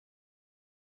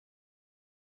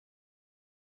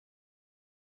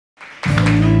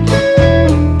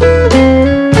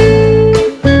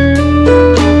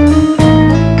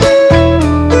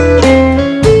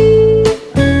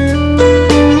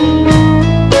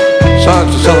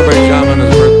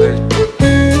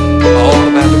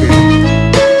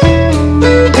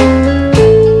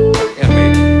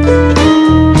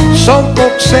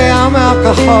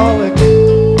alcoholic,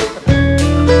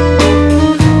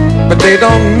 but they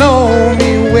don't know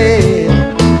me well.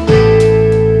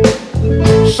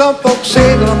 Some folks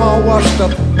say that I'm all washed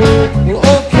up. Well,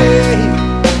 okay,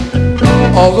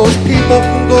 all those people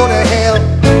can go to hell.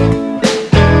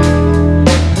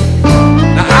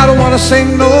 Now I don't want to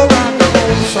sing no rock and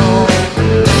roll song.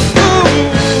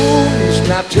 Ooh, it's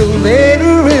not till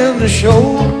later in the show.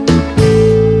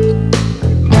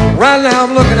 Right now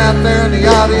I'm looking out there in the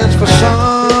audience for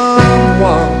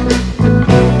someone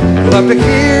who'd love to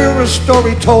hear a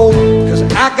story told, 'cause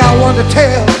I got one to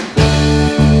tell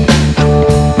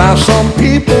about some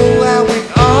people that we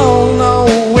all know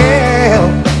well.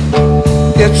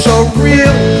 It's a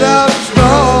real love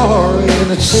story and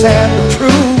it's sad but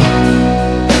true,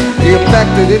 the effect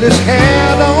that it has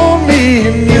had on me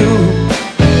and you.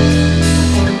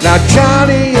 Now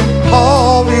Johnny and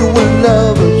Paulie were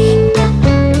lovers,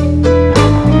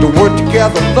 they worked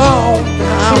together long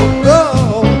time ago.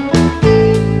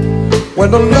 When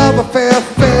the love affair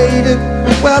faded,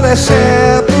 well, they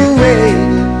separated,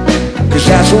 'cause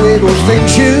that's the way those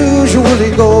things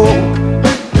usually go.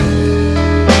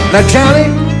 Now Johnny,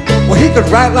 well, he could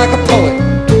write like a poet.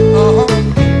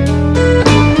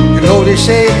 You know they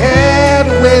say he had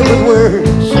a way with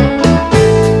words.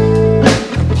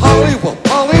 Paulie, well,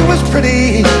 Paulie was pretty,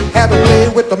 had a way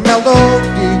with the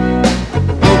melody,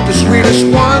 wrote the sweetest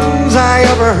ones I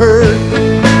ever heard.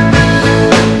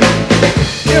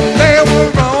 If they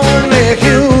were only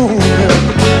human,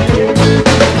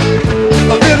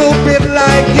 a little bit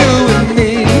like you and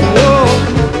me, whoa,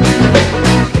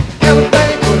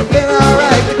 everything would have been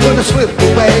alright. They could have slipped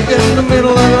away in the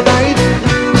middle of the night,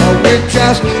 or we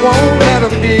just won't let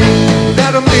them be,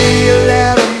 let them be,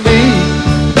 let them be,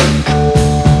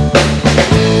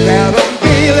 let them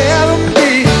be, let them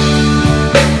be.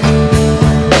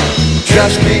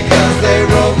 Just because they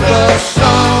wrote love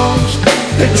songs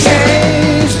that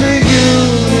changed the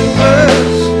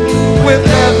universe, with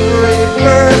every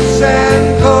verse and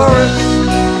chorus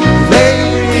they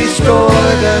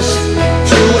restored us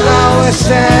to our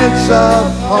sense of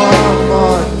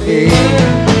harmony.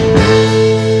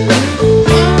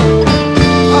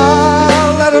 Oh,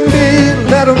 let them be,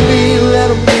 let them be, let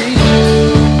them be,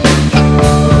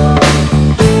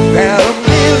 let them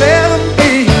be, let them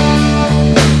be.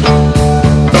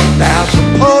 Now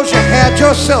suppose you had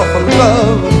yourself a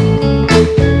love,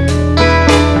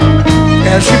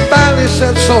 and she finally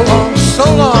said so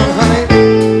long, honey,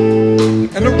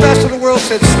 and the rest of the world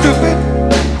said, stupid,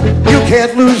 you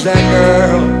can't lose that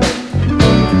girl,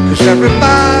 'cause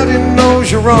everybody knows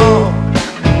you're wrong.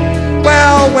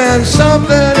 Well, when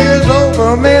something is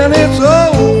over, man, it's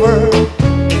over.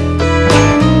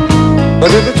 But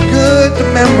if it's good, the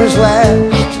memories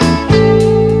last.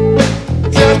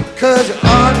 Just because you're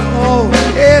on your own,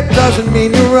 it doesn't mean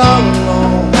you're all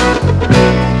alone,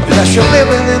 unless you're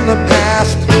living in the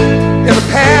past, in the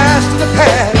past, in the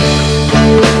past.